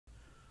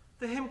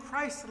The hymn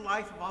Christ, the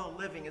life of all the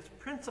living, is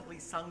principally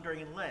sung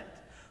during Lent,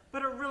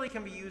 but it really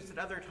can be used at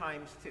other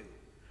times too.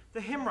 The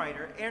hymn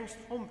writer, Ernst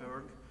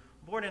Homburg,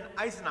 born in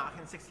Eisenach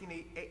in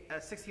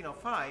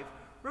 1605,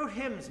 wrote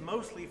hymns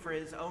mostly for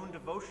his own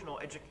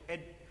devotional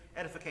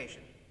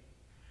edification.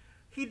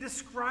 He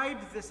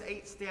described this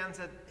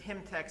 8-stanza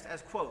hymn text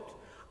as,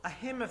 quote, a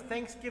hymn of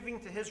thanksgiving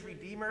to his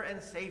Redeemer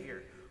and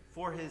Savior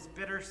for his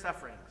bitter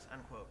sufferings,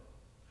 unquote.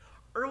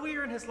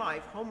 Earlier in his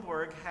life,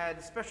 Homburg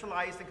had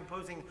specialized in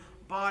composing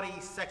bawdy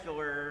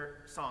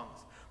secular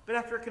songs, but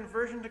after a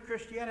conversion to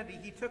Christianity,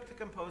 he took to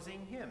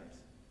composing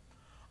hymns.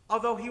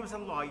 Although he was a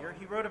lawyer,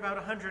 he wrote about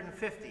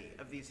 150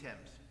 of these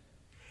hymns.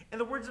 In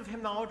the words of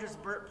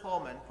hymnologist Bert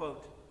Pullman,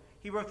 quote,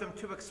 he wrote them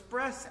to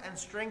express and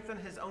strengthen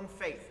his own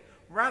faith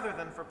rather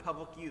than for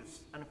public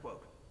use,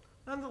 unquote.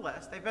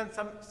 Nonetheless, they've been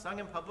sung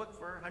in public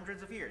for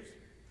hundreds of years.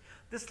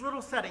 This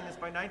little setting is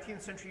by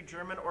 19th century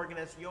German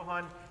organist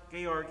Johann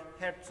Georg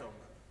Herzog.